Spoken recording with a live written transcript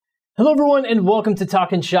Hello, everyone, and welcome to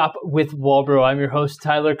Talkin' Shop with Walbro. I'm your host,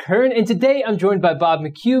 Tyler Kern, and today I'm joined by Bob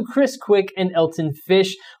McHugh, Chris Quick, and Elton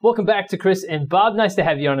Fish. Welcome back to Chris and Bob. Nice to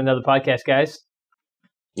have you on another podcast, guys.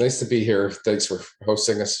 Nice to be here. Thanks for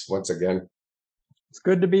hosting us once again. It's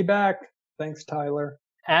good to be back. Thanks, Tyler.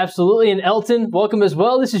 Absolutely. And Elton, welcome as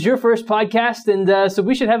well. This is your first podcast, and so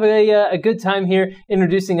we should have a good time here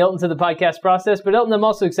introducing Elton to the podcast process. But Elton, I'm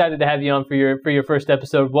also excited to have you on for your first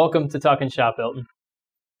episode. Welcome to Talkin' Shop, Elton.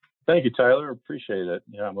 Thank you, Tyler. Appreciate it.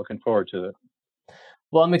 Yeah, I'm looking forward to it.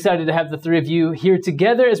 Well, I'm excited to have the three of you here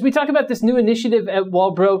together as we talk about this new initiative at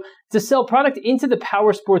Walbro to sell product into the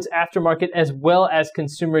power sports aftermarket as well as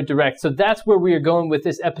consumer direct. So that's where we are going with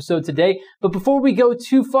this episode today. But before we go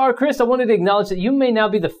too far, Chris, I wanted to acknowledge that you may now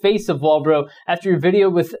be the face of Walbro after your video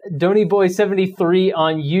with DonnyBoy73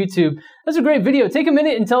 on YouTube. That's a great video. Take a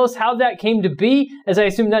minute and tell us how that came to be, as I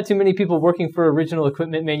assume not too many people working for original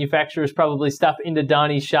equipment manufacturers probably stop into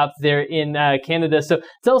Donny's shop there in Canada. So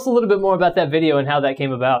tell us a little bit more about that video and how that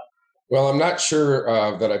came about. Well, I'm not sure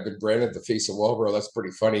that I've been branded the face of Walbro. That's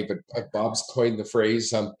pretty funny, but Bob's coined the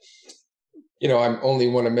phrase. I'm only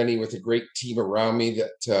one of many with a great team around me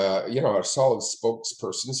that, are solid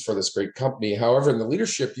spokespersons for this great company. However, in the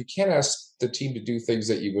leadership, you can't ask the team to do things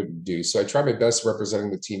that you wouldn't do. So I try my best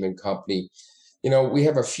representing the team and company. We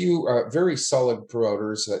have a few very solid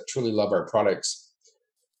promoters that truly love our products.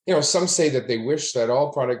 Some say that they wish that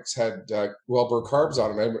all products had Walbro carbs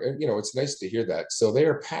on them. And, it's nice to hear that. So they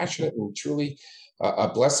are passionate and truly a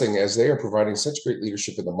blessing as they are providing such great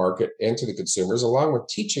leadership in the market and to the consumers, along with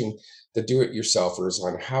teaching the do-it-yourselfers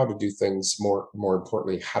on how to do things, more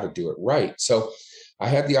importantly, how to do it right. So I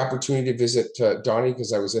had the opportunity to visit Donny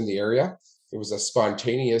because I was in the area. It was a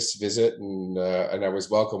spontaneous visit, and I was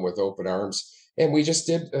welcomed with open arms. And we just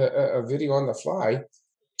did a video on the fly.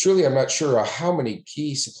 Truly, I'm not sure how many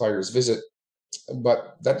key suppliers visit,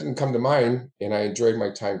 but that didn't come to mind. And I enjoyed my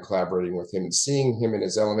time collaborating with him and seeing him in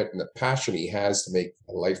his element and the passion he has to make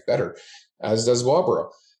life better, as does Walbro.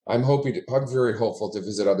 I'm very hopeful to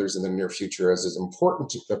visit others in the near future, as it's important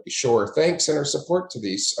to show our thanks and our support to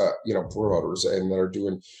these, promoters and that are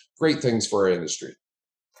doing great things for our industry.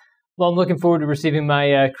 Well, I'm looking forward to receiving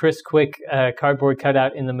my Chris Quick cardboard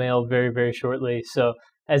cutout in the mail very, very shortly. So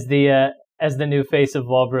as the new face of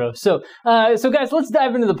Walbro. So guys, let's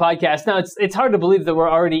dive into the podcast. Now, it's hard to believe that we're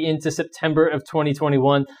already into September of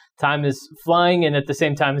 2021. Time is flying, and at the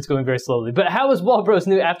same time, it's going very slowly. But how is Walbro's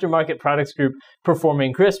new aftermarket products group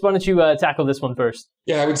performing? Chris, why don't you tackle this one first?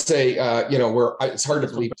 Yeah, I would say, it's hard to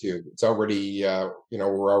believe too. It's already,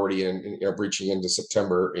 we're already in breaching into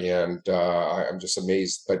September, and I'm just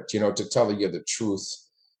amazed. But, to tell you the truth,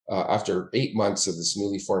 after 8 months of this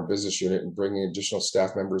newly formed business unit and bringing additional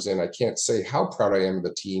staff members in, I can't say how proud I am of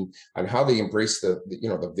the team and how they embrace the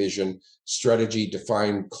vision, strategy,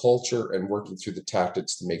 defined culture, and working through the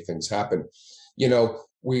tactics to make things happen.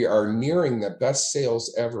 We are nearing the best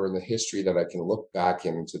sales ever in the history that I can look back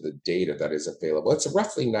into the data that is available. It's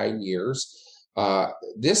roughly 9 years.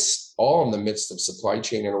 This all in the midst of supply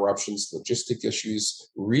chain interruptions, logistic issues,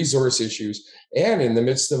 resource issues, and in the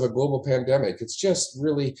midst of a global pandemic. It's just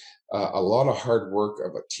really a lot of hard work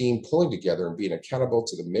of a team pulling together and being accountable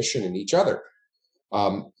to the mission and each other.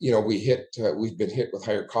 We've been hit with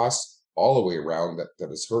higher costs all the way around that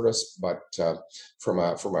has hurt us, but from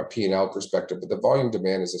a P&L perspective, but the volume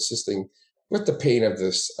demand is assisting with the pain of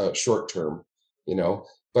this short term,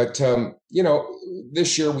 But,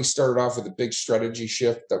 this year we started off with a big strategy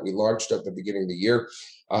shift that we launched at the beginning of the year.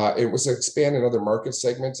 It was to expand in other market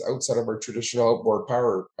segments outside of our traditional outdoor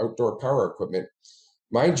power equipment.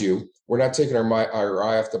 Mind you, we're not taking our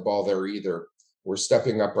eye off the ball there either. We're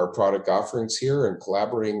stepping up our product offerings here and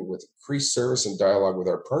collaborating with increased service and dialogue with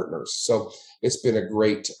our partners. So it's been a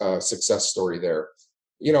great success story there.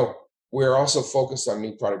 We're also focused on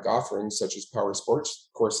new product offerings such as power sports,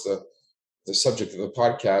 of course, the subject of the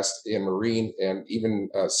podcast, in marine, and even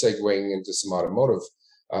segueing into some automotive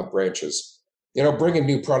branches. Bringing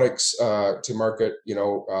new products to market, in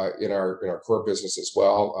our core business as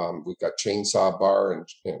well. We've got chainsaw bar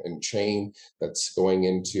and chain that's going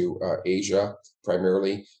into Asia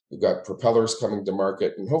primarily. We've got propellers coming to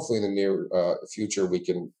market, and hopefully in the near future, we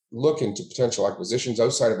can look into potential acquisitions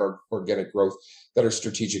outside of our organic growth that are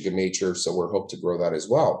strategic in nature. So we're hoping to grow that as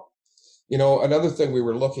well. Another thing we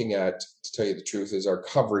were looking at, to tell you the truth, is our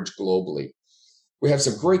coverage globally. We have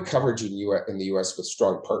some great coverage in the U.S. with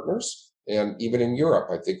strong partners, and even in Europe,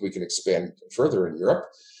 I think we can expand further in Europe.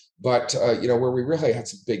 But where we really had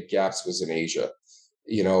some big gaps was in Asia.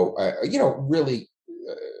 Really,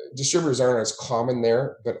 distributors aren't as common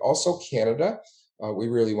there, but also Canada. We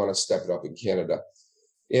really want to step it up in Canada.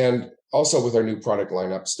 And also with our new product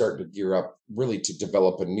lineup, starting to gear up really to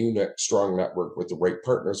develop a new strong network with the right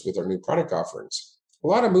partners with our new product offerings. A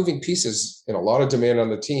lot of moving pieces and a lot of demand on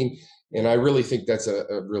the team. And I really think that's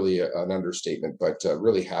really an understatement, but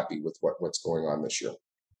really happy with what's going on this year.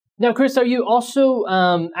 Now, Chris, are you also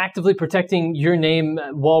actively protecting your name,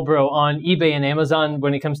 Walbro, on eBay and Amazon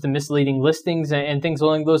when it comes to misleading listings and things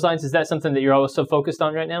along those lines? Is that something that you're also focused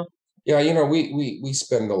on right now? Yeah, we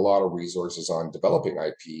spend a lot of resources on developing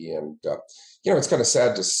IP, and it's kind of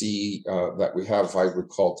sad to see that we have, I would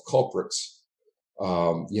call, culprits,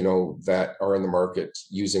 that are in the market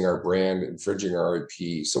using our brand, infringing our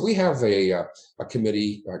IP. So we have a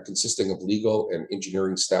committee consisting of legal and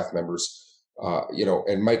engineering staff members.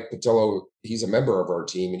 And Mike Patello, he's a member of our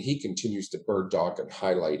team, and he continues to bird dog and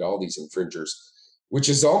highlight all these infringers, which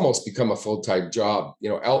has almost become a full-time job.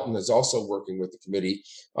 Elton is also working with the committee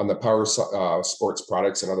on the power sports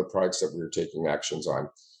products and other products that we're taking actions on.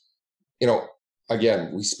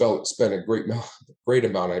 Again, we spend a great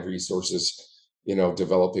amount of resources,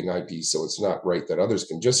 developing IP. So it's not right that others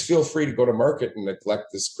can just feel free to go to market and neglect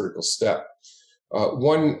this critical step.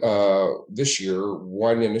 This year,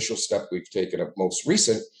 one initial step we've taken, of most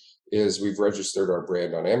recent, is we've registered our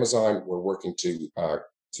brand on Amazon. We're working to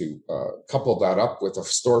couple that up with a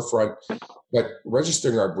storefront, but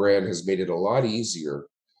registering our brand has made it a lot easier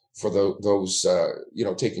for those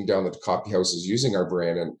taking down the copy houses using our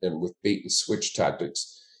brand and with bait and switch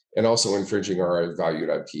tactics, and also infringing our valued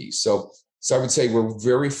IP. So I would say we're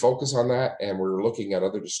very focused on that, and we're looking at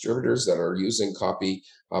other distributors that are using copy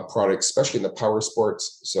products, especially in the power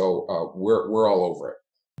sports. So we're all over it.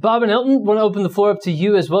 Bob and Elton, want to open the floor up to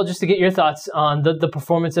you as well, just to get your thoughts on the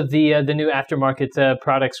performance of the new aftermarket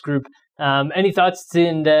products group. Any thoughts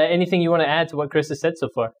and anything you want to add to what Chris has said so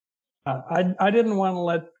far? I didn't want to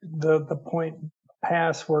let the point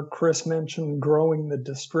pass where Chris mentioned growing the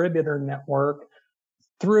distributor network.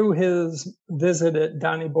 Through his visit at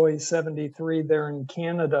Donny Boy 73 there in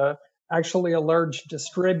Canada, actually a large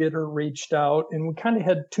distributor reached out, and we kind of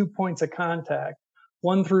had 2 points of contact.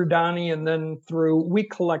 One through Donny, and then we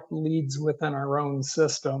collect leads within our own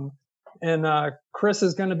system. And Chris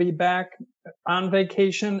is going to be back on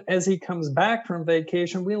vacation. As he comes back from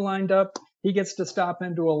vacation, we lined up, he gets to stop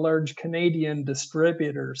into a large Canadian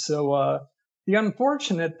distributor. So the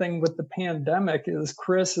unfortunate thing with the pandemic is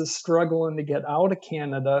Chris is struggling to get out of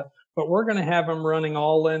Canada, but we're going to have him running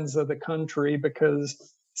all ends of the country because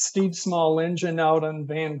Steve Small Engine out on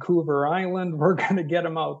Vancouver Island, we're going to get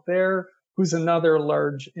him out there, who's another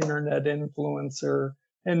large internet influencer.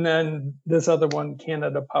 And then this other one,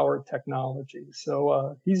 Canada Power Technology.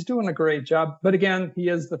 So he's doing a great job. But again, he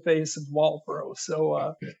is the face of Walbro.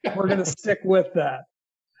 So we're going to stick with that.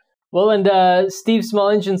 Well, and Steve Small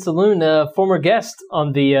Engine Saloon, former guest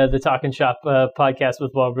on the Talkin' Shop podcast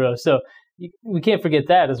with Walbro. So we can't forget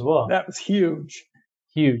that as well. That was huge.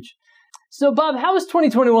 Huge. So, Bob, how is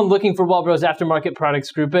 2021 looking for Walbro's aftermarket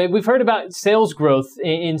products group? We've heard about sales growth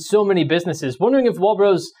in so many businesses. Wondering if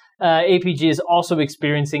Walbro's APG is also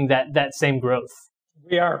experiencing that same growth.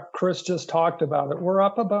 We are. Chris just talked about it. We're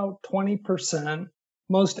up about 20%.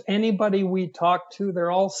 Most anybody we talk to, they're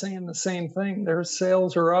all saying the same thing. Their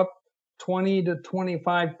sales are up 20 to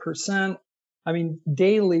 25%. I mean,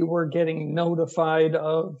 daily we're getting notified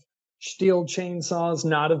of Stihl chainsaws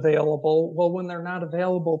not available. Well, when they're not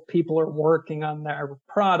available, people are working on their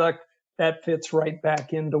product. That fits right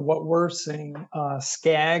back into what we're seeing.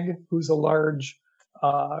 Skag, who's a large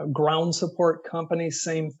ground support company,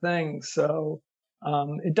 same thing. So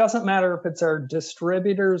it doesn't matter if it's our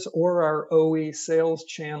distributors or our OE sales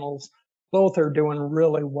channels. Both are doing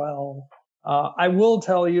really well. I will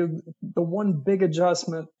tell you, the one big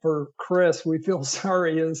adjustment for Chris, we feel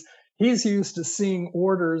sorry, is he's used to seeing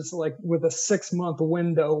orders like with a 6-month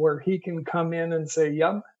window where he can come in and say,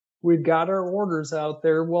 yep, we've got our orders out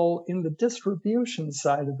there. Well, in the distribution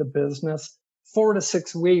side of the business, 4 to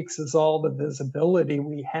 6 weeks is all the visibility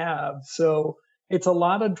we have. So it's a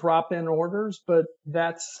lot of drop-in orders, but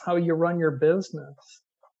that's how you run your business.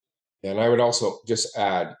 And I would also just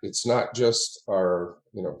add, it's not just our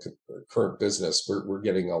current business. We're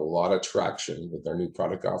getting a lot of traction with our new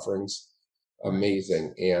product offerings.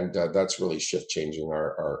 Amazing. And that's really shift changing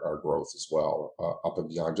our growth as well, up and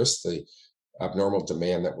beyond just the abnormal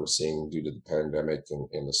demand that we're seeing due to the pandemic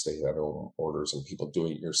and the stay-at-home orders and people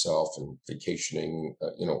doing it yourself and vacationing,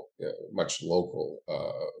 much local,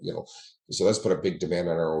 So that's put a big demand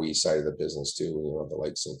on our OE side of the business too. The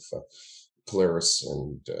likes of Polaris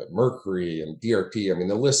and Mercury and BRP. I mean,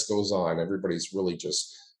 the list goes on. Everybody's really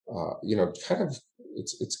just, kind of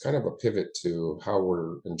it's kind of a pivot to how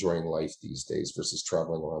we're enjoying life these days versus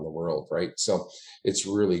traveling around the world, right? So it's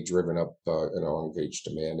really driven up engaged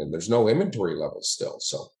demand, and there's no inventory levels still.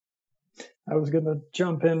 So I was going to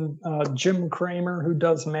jump in. Jim Cramer, who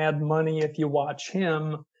does Mad Money, if you watch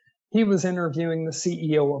him, he was interviewing the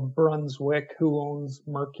CEO of Brunswick, who owns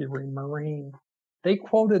Mercury Marine. They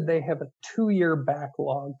quoted they have a 2-year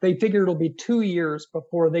backlog. They figure it'll be 2 years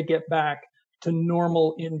before they get back to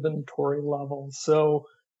normal inventory levels. So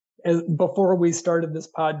before we started this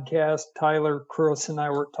podcast, Tyler, Chris, and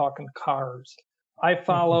I were talking cars. I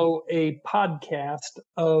follow a podcast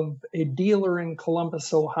of a dealer in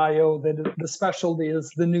Columbus, Ohio, that the specialty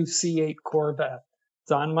is the new C8 Corvette.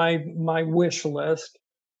 It's on my wish list.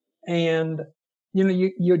 And,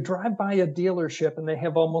 you drive by a dealership and they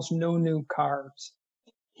have almost no new cars.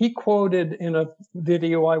 He quoted in a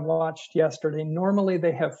video I watched yesterday, normally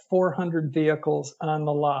they have 400 vehicles on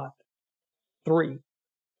the lot. 3.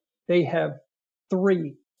 They have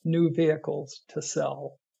 3 new vehicles to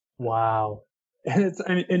sell. Wow.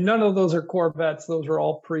 And none of those are Corvettes. Those are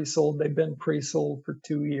all pre-sold. They've been pre-sold for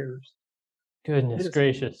 2 years. Goodness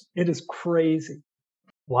gracious. It is crazy.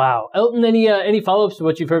 Wow. Elton, any follow-ups to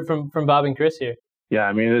what you've heard from Bob and Chris here? Yeah,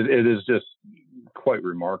 I mean, it is just quite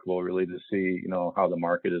remarkable, really, to see, how the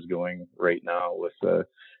market is going right now with the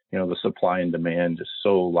supply and demand just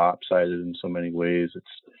so lopsided in so many ways. It's,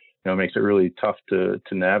 it makes it really tough to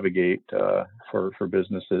navigate for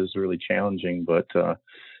businesses, really challenging. But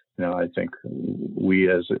I think we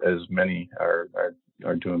as many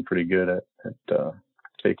are doing pretty good at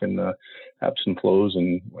taking the ebbs and flows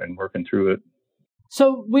and working through it.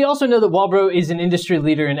 So we also know that Walbro is an industry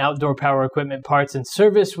leader in outdoor power equipment parts and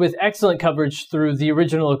service, with excellent coverage through the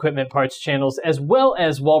original equipment parts channels, as well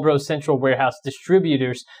as Walbro's central warehouse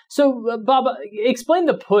distributors. So Bob, explain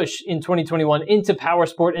the push in 2021 into power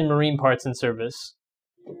sport and marine parts and service.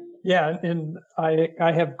 Yeah, and I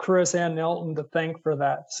have Chris and Elton to thank for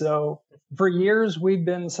that. So for years, we've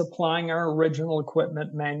been supplying our original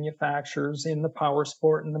equipment manufacturers in the power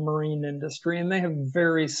sport and the marine industry, and they have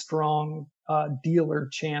very strong dealer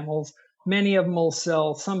channels. Many of them will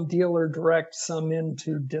sell some dealer direct, some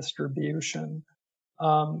into distribution.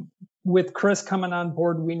 With Chris coming on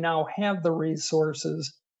board, we now have the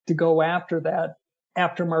resources to go after that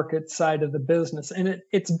aftermarket side of the business. And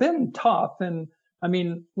it's been tough. And I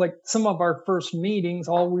mean, like some of our first meetings,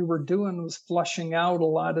 all we were doing was flushing out a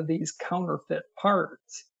lot of these counterfeit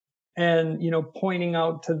parts and, pointing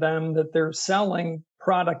out to them that they're selling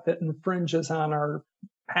product that infringes on our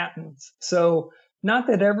patents. So not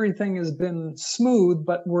that everything has been smooth,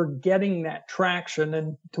 but we're getting that traction.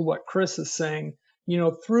 And to what Chris is saying,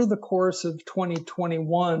 through the course of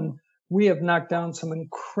 2021, we have knocked down some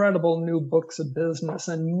incredible new books of business,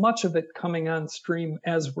 and much of it coming on stream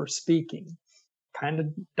as we're speaking. Kind of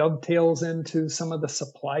dovetails into some of the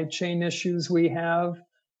supply chain issues we have.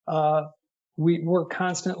 We're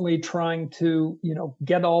constantly trying to,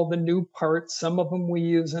 get all the new parts. Some of them we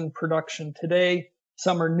use in production today.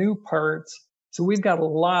 Some are new parts. So we've got a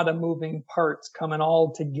lot of moving parts coming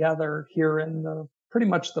all together here in pretty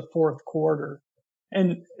much the fourth quarter.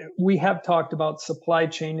 And we have talked about supply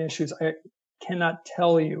chain issues. I cannot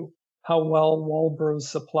tell you how well Walbro's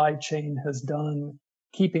supply chain has done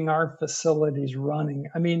keeping our facilities running.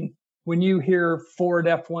 I mean, when you hear Ford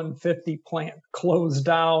F-150 plant closed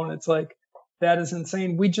down, it's like, that is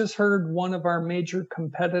insane. We just heard one of our major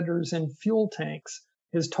competitors in fuel tanks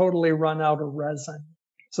is totally run out of resin.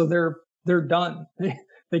 So they're done.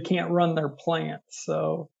 They can't run their plants.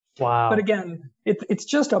 So, wow. But again, it's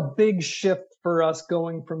just a big shift for us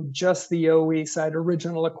going from just the OE side,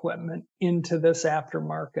 original equipment, into this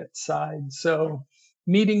aftermarket side. So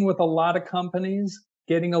meeting with a lot of companies,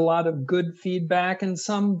 getting a lot of good feedback, and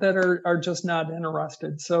some that are just not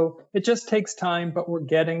interested. So it just takes time, but we're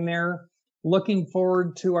getting there. Looking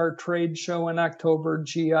forward to our trade show in October,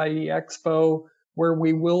 GIE Expo, where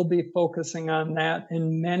we will be focusing on that.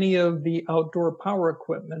 And many of the outdoor power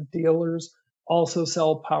equipment dealers also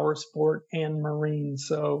sell power sport and marine.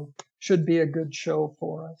 So should be a good show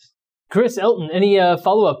for us. Chris, Elton, any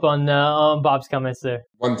follow-up on Bob's comments there?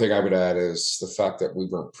 One thing I would add is the fact that we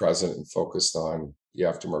weren't present and focused on the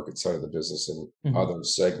aftermarket side of the business and other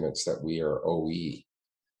segments that we are OE.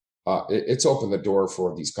 It's opened the door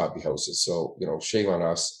for these copy houses. So, shame on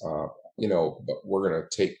us, but we're going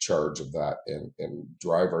to take charge of that and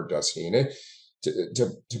drive our destiny. And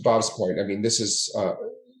to Bob's point, I mean, this is,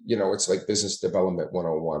 it's like business development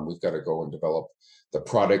 101. We've got to go and develop the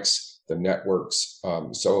products, the networks.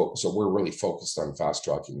 So we're really focused on fast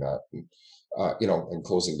tracking that and, and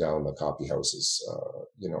closing down the copy houses,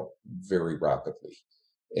 very rapidly.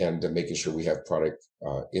 and making sure we have product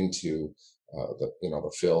into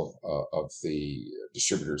the fill of the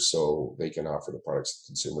distributors so they can offer the products to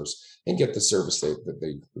consumers and get the service that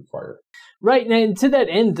they require. Right. And to that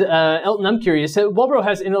end, Elton, I'm curious. Walbro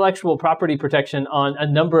has intellectual property protection on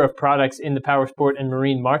a number of products in the power sport and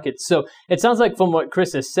marine markets. So it sounds like from what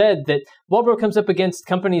Chris has said that Walbro comes up against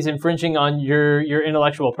companies infringing on your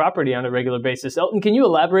intellectual property on a regular basis. Elton, can you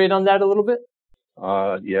elaborate on that a little bit?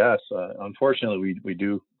 Yes. Unfortunately, we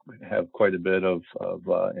do have quite a bit of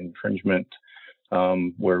infringement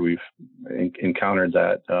where we've encountered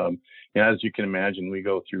that. As you can imagine, we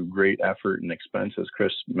go through great effort and expense, as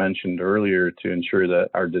Chris mentioned earlier, to ensure that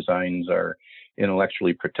our designs are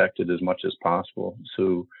intellectually protected as much as possible.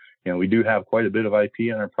 So, we do have quite a bit of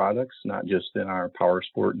IP on our products, not just in our power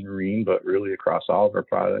sport and marine, but really across all of our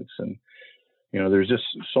products. And, there's just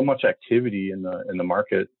so much activity in the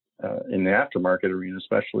market, in the aftermarket arena,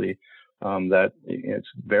 especially, that it's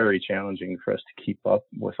very challenging for us to keep up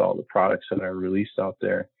with all the products that are released out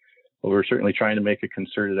there. But we're certainly trying to make a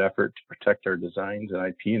concerted effort to protect our designs and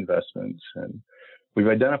IP investments. And we've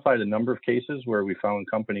identified a number of cases where we found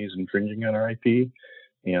companies infringing on our IP,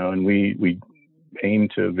 and we aim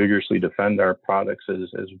to vigorously defend our products as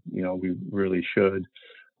we really should.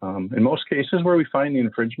 In most cases where we find the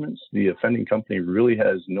infringements, the offending company really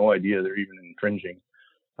has no idea they're even infringing.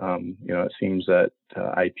 It seems that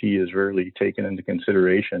IP is rarely taken into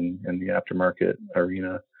consideration in the aftermarket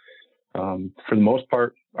arena. For the most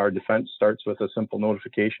part, our defense starts with a simple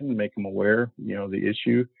notification to make them aware, the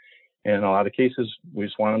issue. And in a lot of cases, we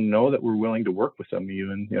just want them to know that we're willing to work with them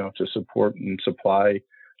even, to support and supply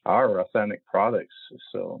our authentic products.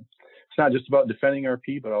 So it's not just about defending our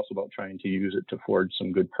IP, but also about trying to use it to forge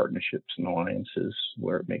some good partnerships and alliances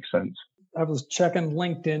where it makes sense. I was checking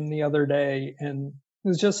LinkedIn the other day, and it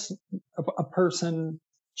was just a person,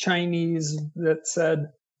 Chinese, that said,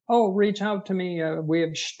 "Oh, reach out to me. We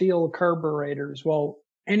have steel carburetors." Well,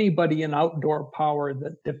 anybody in outdoor power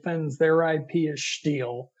that defends their IP is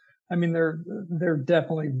steel. I mean, they're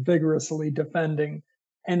definitely vigorously defending.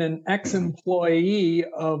 And an ex-employee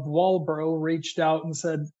of Walbro reached out and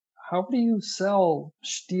said, "How do you sell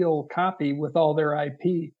steel copy with all their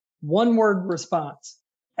IP?" One word response: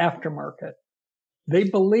 aftermarket. They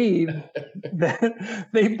believe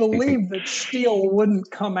that steel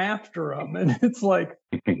wouldn't come after them, and it's like,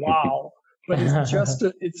 wow. But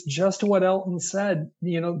it's just what Elton said.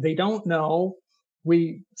 They don't know.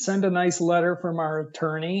 We send a nice letter from our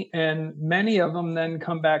attorney, and many of them then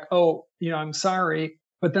come back, "Oh, I'm sorry,"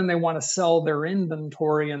 but then they want to sell their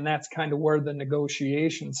inventory, and that's kind of where the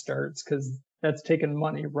negotiation starts, because that's taking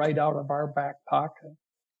money right out of our back pocket.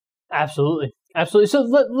 Absolutely. Absolutely.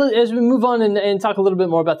 So as we move on and talk a little bit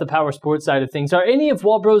more about the power sports side of things, are any of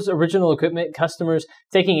Walbro's original equipment customers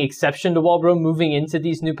taking exception to Walbro moving into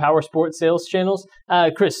these new power sports sales channels?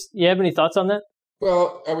 Chris, you have any thoughts on that?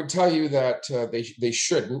 Well, I would tell you that they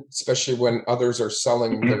shouldn't, especially when others are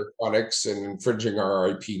selling their products and infringing our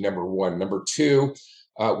IP, number one. Number two,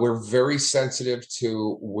 we're very sensitive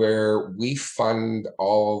to where we fund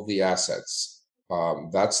all the assets.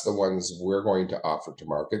 That's the ones we're going to offer to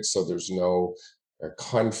market. So there's no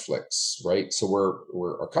conflicts, right? So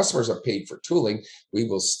our customers have paid for tooling. We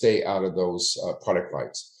will stay out of those product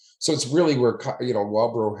lines. So it's really where,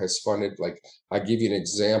 Walbro has funded. Like, I give you an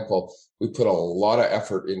example. We put a lot of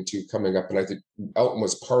effort into coming up, and I think Elton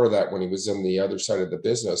was part of that when he was in the other side of the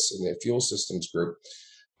business in the fuel systems group.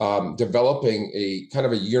 Developing a kind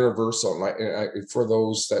of a universal, and for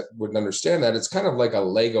those that wouldn't understand that, it's kind of like a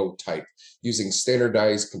Lego type, using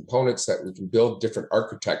standardized components that we can build different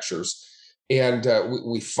architectures. And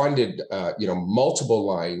we funded, multiple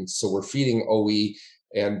lines. So we're feeding OE,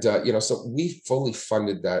 and so we fully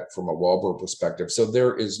funded that from a Walbro perspective. So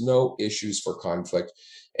there is no issues for conflict.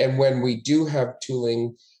 And when we do have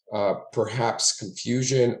tooling, perhaps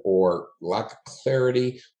confusion or lack of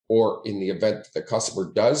clarity, or in the event that the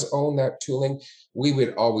customer does own that tooling, we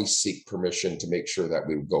would always seek permission to make sure that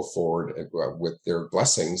we would go forward with their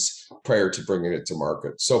blessings prior to bringing it to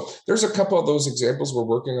market. So there's a couple of those examples we're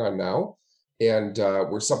working on now, and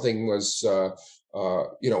where something was,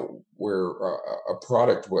 where a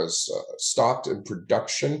product was stopped in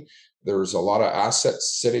production. There's a lot of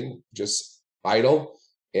assets sitting just idle,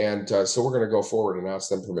 and so we're going to go forward and ask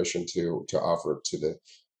them permission to offer it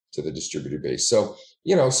to the distributor base. So,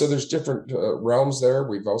 so there's different realms there.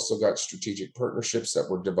 We've also got strategic partnerships that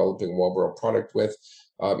we're developing Walbro product with.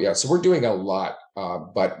 So we're doing a lot,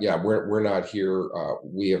 but we're not here.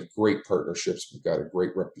 We have great partnerships. We've got a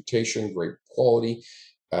great reputation, great quality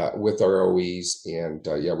with our OEs, and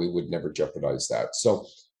we would never jeopardize that. So,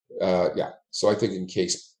 so I think in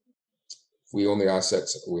case we own the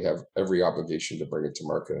assets, we have every obligation to bring it to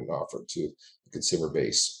market and offer it to the consumer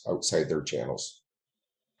base outside their channels.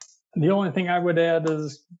 The only thing I would add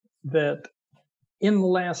is that in the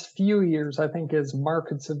last few years, I think as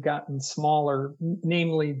markets have gotten smaller,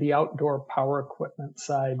 namely the outdoor power equipment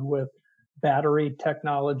side with battery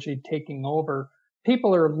technology taking over,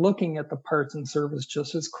 people are looking at the parts and service,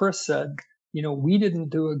 just as Chris said. We didn't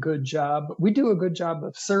do a good job. We do a good job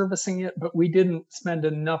of servicing it, but we didn't spend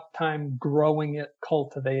enough time growing it,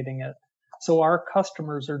 cultivating it. So our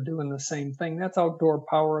customers are doing the same thing. That's outdoor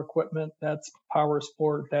power equipment, that's power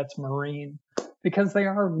sport, that's marine, because they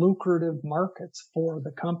are lucrative markets for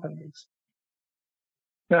the companies.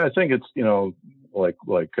 Yeah, I think it's, like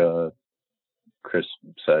Chris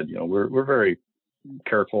said, we're very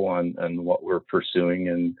careful on what we're pursuing,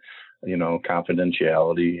 and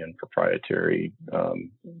confidentiality and proprietary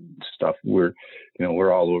stuff. We're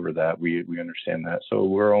all over that. We understand that. So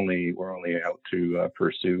we're only out to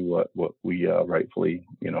pursue what we rightfully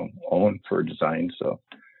own for design. So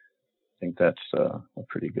I think that's a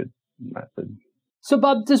pretty good method. So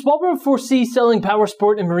Bob, does Walbro foresee selling power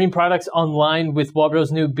sport and marine products online with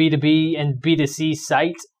Walbro's new B2B and B2C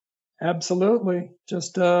site? Absolutely.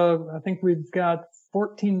 Just I think we've got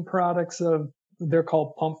 14 products they're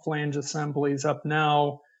called pump flange assemblies up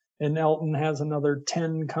now, and Elton has another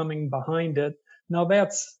 10 coming behind it. Now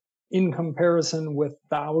that's in comparison with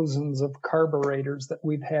thousands of carburetors that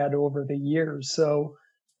we've had over the years. So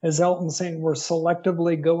as Elton's saying, we're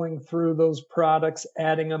selectively going through those products,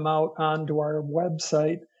 adding them out onto our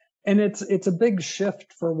website. And it's a big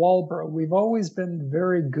shift for Walbro. We've always been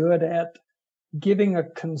very good at giving a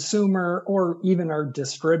consumer, or even our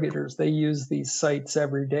distributors, they use these sites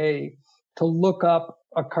every day, to look up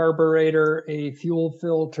a carburetor, a fuel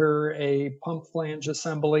filter, a pump flange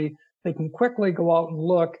assembly. They can quickly go out and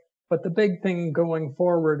look, but the big thing going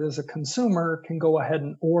forward is a consumer can go ahead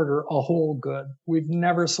and order a whole good. We've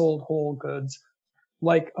never sold whole goods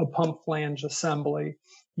like a pump flange assembly.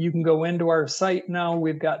 You can go into our site now.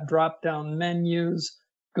 We've got drop-down menus.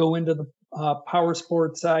 Go into the power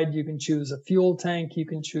sports side. You can choose a fuel tank. You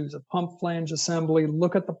can choose a pump flange assembly.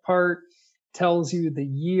 Look at the part. Tells you the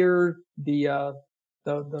year, the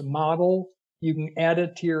model. You can add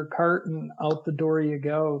it to your cart, and out the door you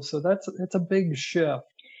go. So it's a big shift.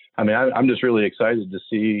 I mean, I'm just really excited to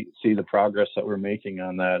see the progress that we're making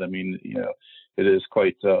on that. I mean, it is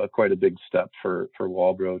quite a big step for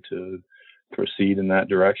Walbro to proceed in that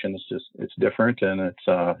direction. It's different, and it's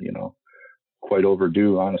quite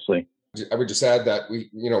overdue, honestly. I would just add that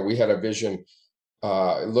we had a vision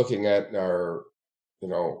looking at our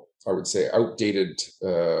I would say outdated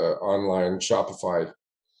online Shopify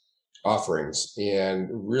offerings, and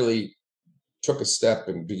really took a step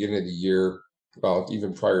in the beginning of the year, well,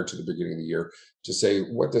 even prior to the beginning of the year, to say,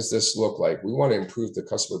 what does this look like? We want to improve the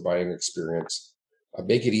customer buying experience,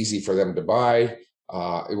 make it easy for them to buy.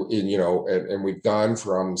 And we've gone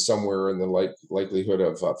from somewhere in the likelihood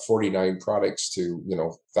of 49 products to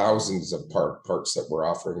thousands of parts that we're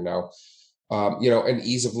offering now. And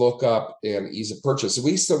ease of lookup and ease of purchase. So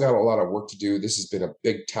we still got a lot of work to do. This has been a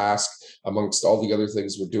big task amongst all the other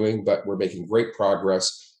things we're doing, but we're making great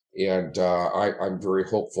progress. And I'm very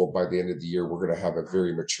hopeful by the end of the year, we're going to have a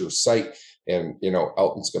very mature site. And,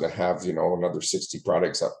 Elton's going to have, another 60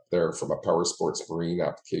 products up there from a power sports marine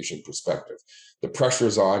application perspective. The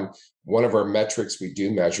pressure's on. One of our metrics we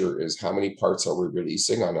do measure is how many parts are we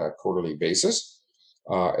releasing on a quarterly basis.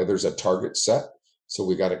 There's a target set. So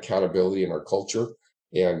we got accountability in our culture,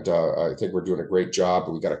 and I think we're doing a great job.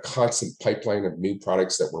 We got a constant pipeline of new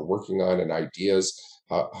products that we're working on and ideas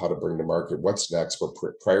how to bring to market. What's next?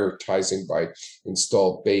 We're prioritizing by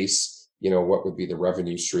installed base. What would be the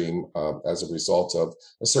revenue stream as a result of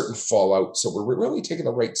a certain fallout. So we're really taking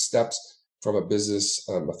the right steps from a business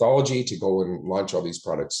mythology to go and launch all these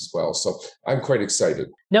products as well. So I'm quite excited.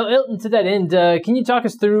 Now, Elton, to that end, can you talk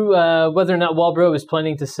us through whether or not Walbro is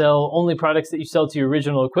planning to sell only products that you sell to your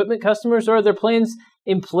original equipment customers, or are there plans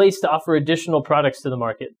in place to offer additional products to the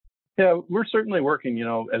market? Yeah, we're certainly working,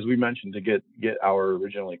 as we mentioned, to get our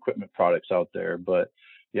original equipment products out there. But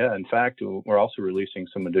yeah, in fact, we're also releasing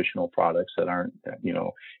some additional products that aren't,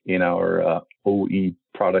 in our OE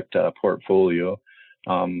product portfolio.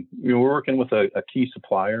 We're working with a key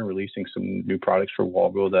supplier, releasing some new products for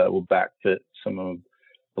Walbro that will backfit some of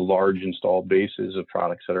the large installed bases of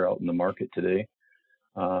products that are out in the market today.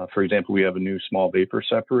 For example, we have a new small vapor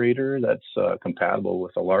separator that's compatible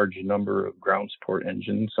with a large number of ground support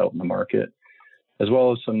engines out in the market, as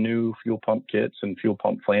well as some new fuel pump kits and fuel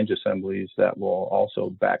pump flange assemblies that will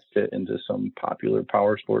also backfit into some popular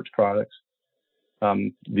power sports products.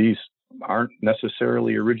 These aren't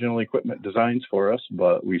necessarily original equipment designs for us,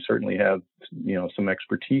 but we certainly have, some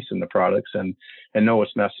expertise in the products and know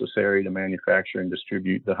what's necessary to manufacture and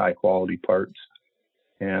distribute the high quality parts.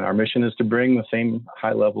 And our mission is to bring the same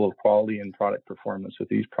high level of quality and product performance with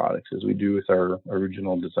these products as we do with our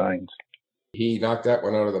original designs. He knocked that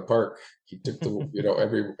one out of the park. He took the,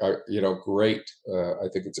 great. I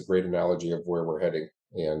think it's a great analogy of where we're heading.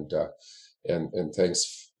 And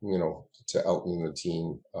thanks, to Elton and the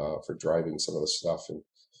team for driving some of the stuff.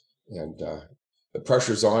 And the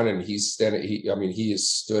pressure's on, and he's standing. He has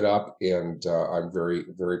stood up, and I'm very,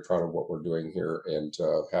 very proud of what we're doing here. And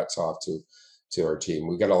hats off to our team.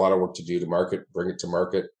 We got a lot of work to do to bring it to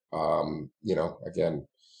market.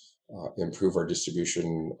 Improve our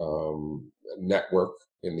distribution network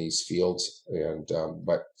in these fields,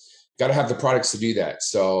 but got to have the products to do that.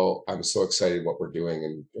 So I'm so excited what we're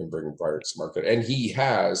doing and bringing products to market. And he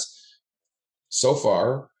has so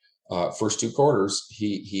far, first 2 quarters,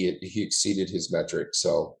 he exceeded his metrics.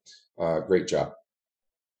 So great job.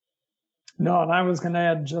 No, and I was going to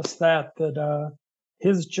add just that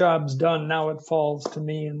his job's done. Now it falls to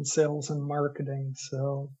me in sales and marketing.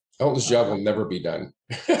 So Elton's job will never be done.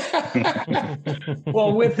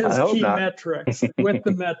 Well, with his key metrics, with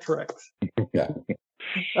the metrics. Yeah.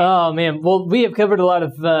 Oh man. Well, we have covered a lot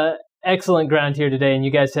of excellent ground here today, and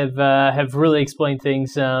you guys have really explained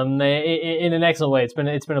things in an excellent way. It's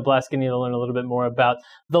been a blast getting to learn a little bit more about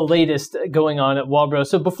the latest going on at Walbro.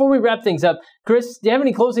 So before we wrap things up, Chris, do you have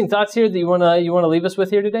any closing thoughts here that you want to leave us with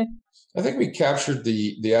here today? I think we captured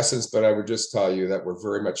the essence, but I would just tell you that we're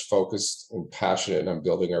very much focused and passionate on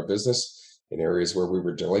building our business in areas where we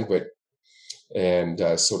were delinquent, and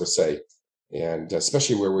so to say, and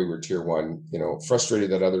especially where we were tier 1,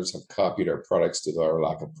 frustrated that others have copied our products due to our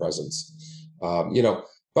lack of presence.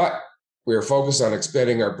 But we are focused on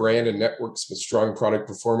expanding our brand and networks with strong product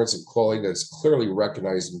performance and quality that's clearly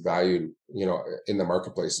recognized and valued, in the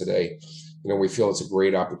marketplace today. We feel it's a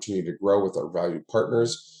great opportunity to grow with our valued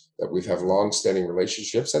partners, that we've had long-standing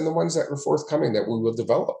relationships, and the ones that are forthcoming that we will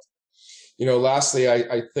develop. Lastly,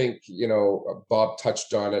 I think, Bob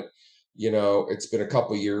touched on it. It's been a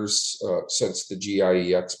couple of years since the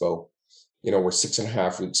GIE Expo. We're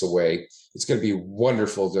 6.5 weeks away. It's going to be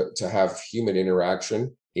wonderful to have human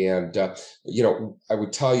interaction. And, I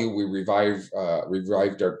would tell you, we revived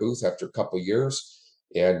our booth after a couple of years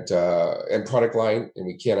and product line, and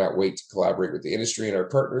we cannot wait to collaborate with the industry and our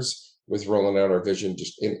partners with rolling out our vision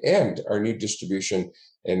and our new distribution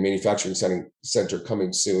and manufacturing center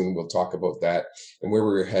coming soon. We'll talk about that and where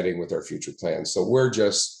we're heading with our future plans. So we're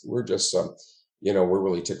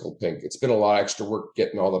really tickled pink. It's been a lot of extra work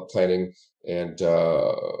getting all the planning and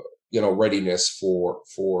readiness for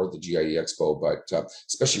the GIE Expo, but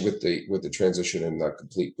especially with the transition and the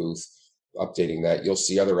complete booth, updating that. You'll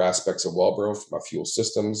see other aspects of Walbro from fuel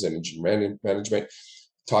systems and engine management,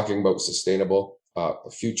 talking about sustainable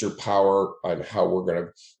future power and how we're going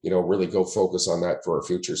to, really go focus on that for our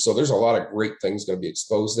future. So there's a lot of great things going to be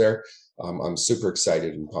exposed there. I'm super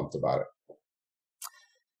excited and pumped about it.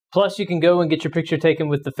 Plus, you can go and get your picture taken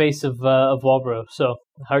with the face of Walbro. So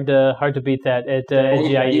hard to beat that at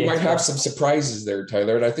GIE. You might have some surprises there,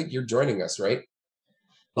 Tyler, and I think you're joining us, right?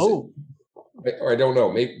 I don't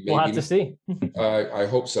know. Maybe we'll have to see. I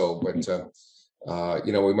hope so, but.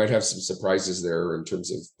 We might have some surprises there in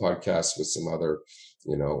terms of podcasts with some other,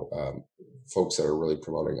 folks that are really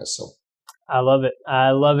promoting us. So I love it.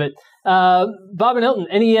 Bob and Elton,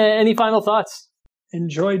 any final thoughts?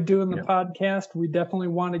 Enjoyed doing the podcast. We definitely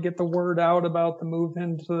want to get the word out about the move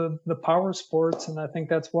into the power sports, and I think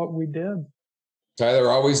that's what we did. Tyler,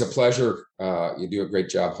 always a pleasure. You do a great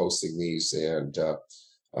job hosting these, and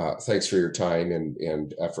thanks for your time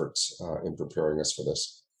and efforts in preparing us for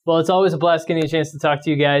this. Well, it's always a blast getting a chance to talk to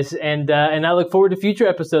you guys, and I look forward to future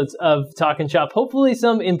episodes of Talkin' Shop, hopefully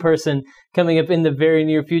some in person coming up in the very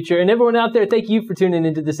near future. And everyone out there, thank you for tuning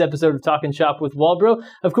into this episode of Talkin' Shop with Walbro.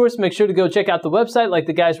 Of course, make sure to go check out the website like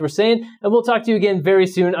the guys were saying, and we'll talk to you again very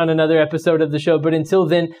soon on another episode of the show. But until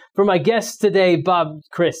then, for my guests today, Bob,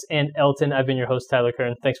 Chris, and Elton, I've been your host, Tyler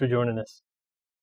Kern. Thanks for joining us.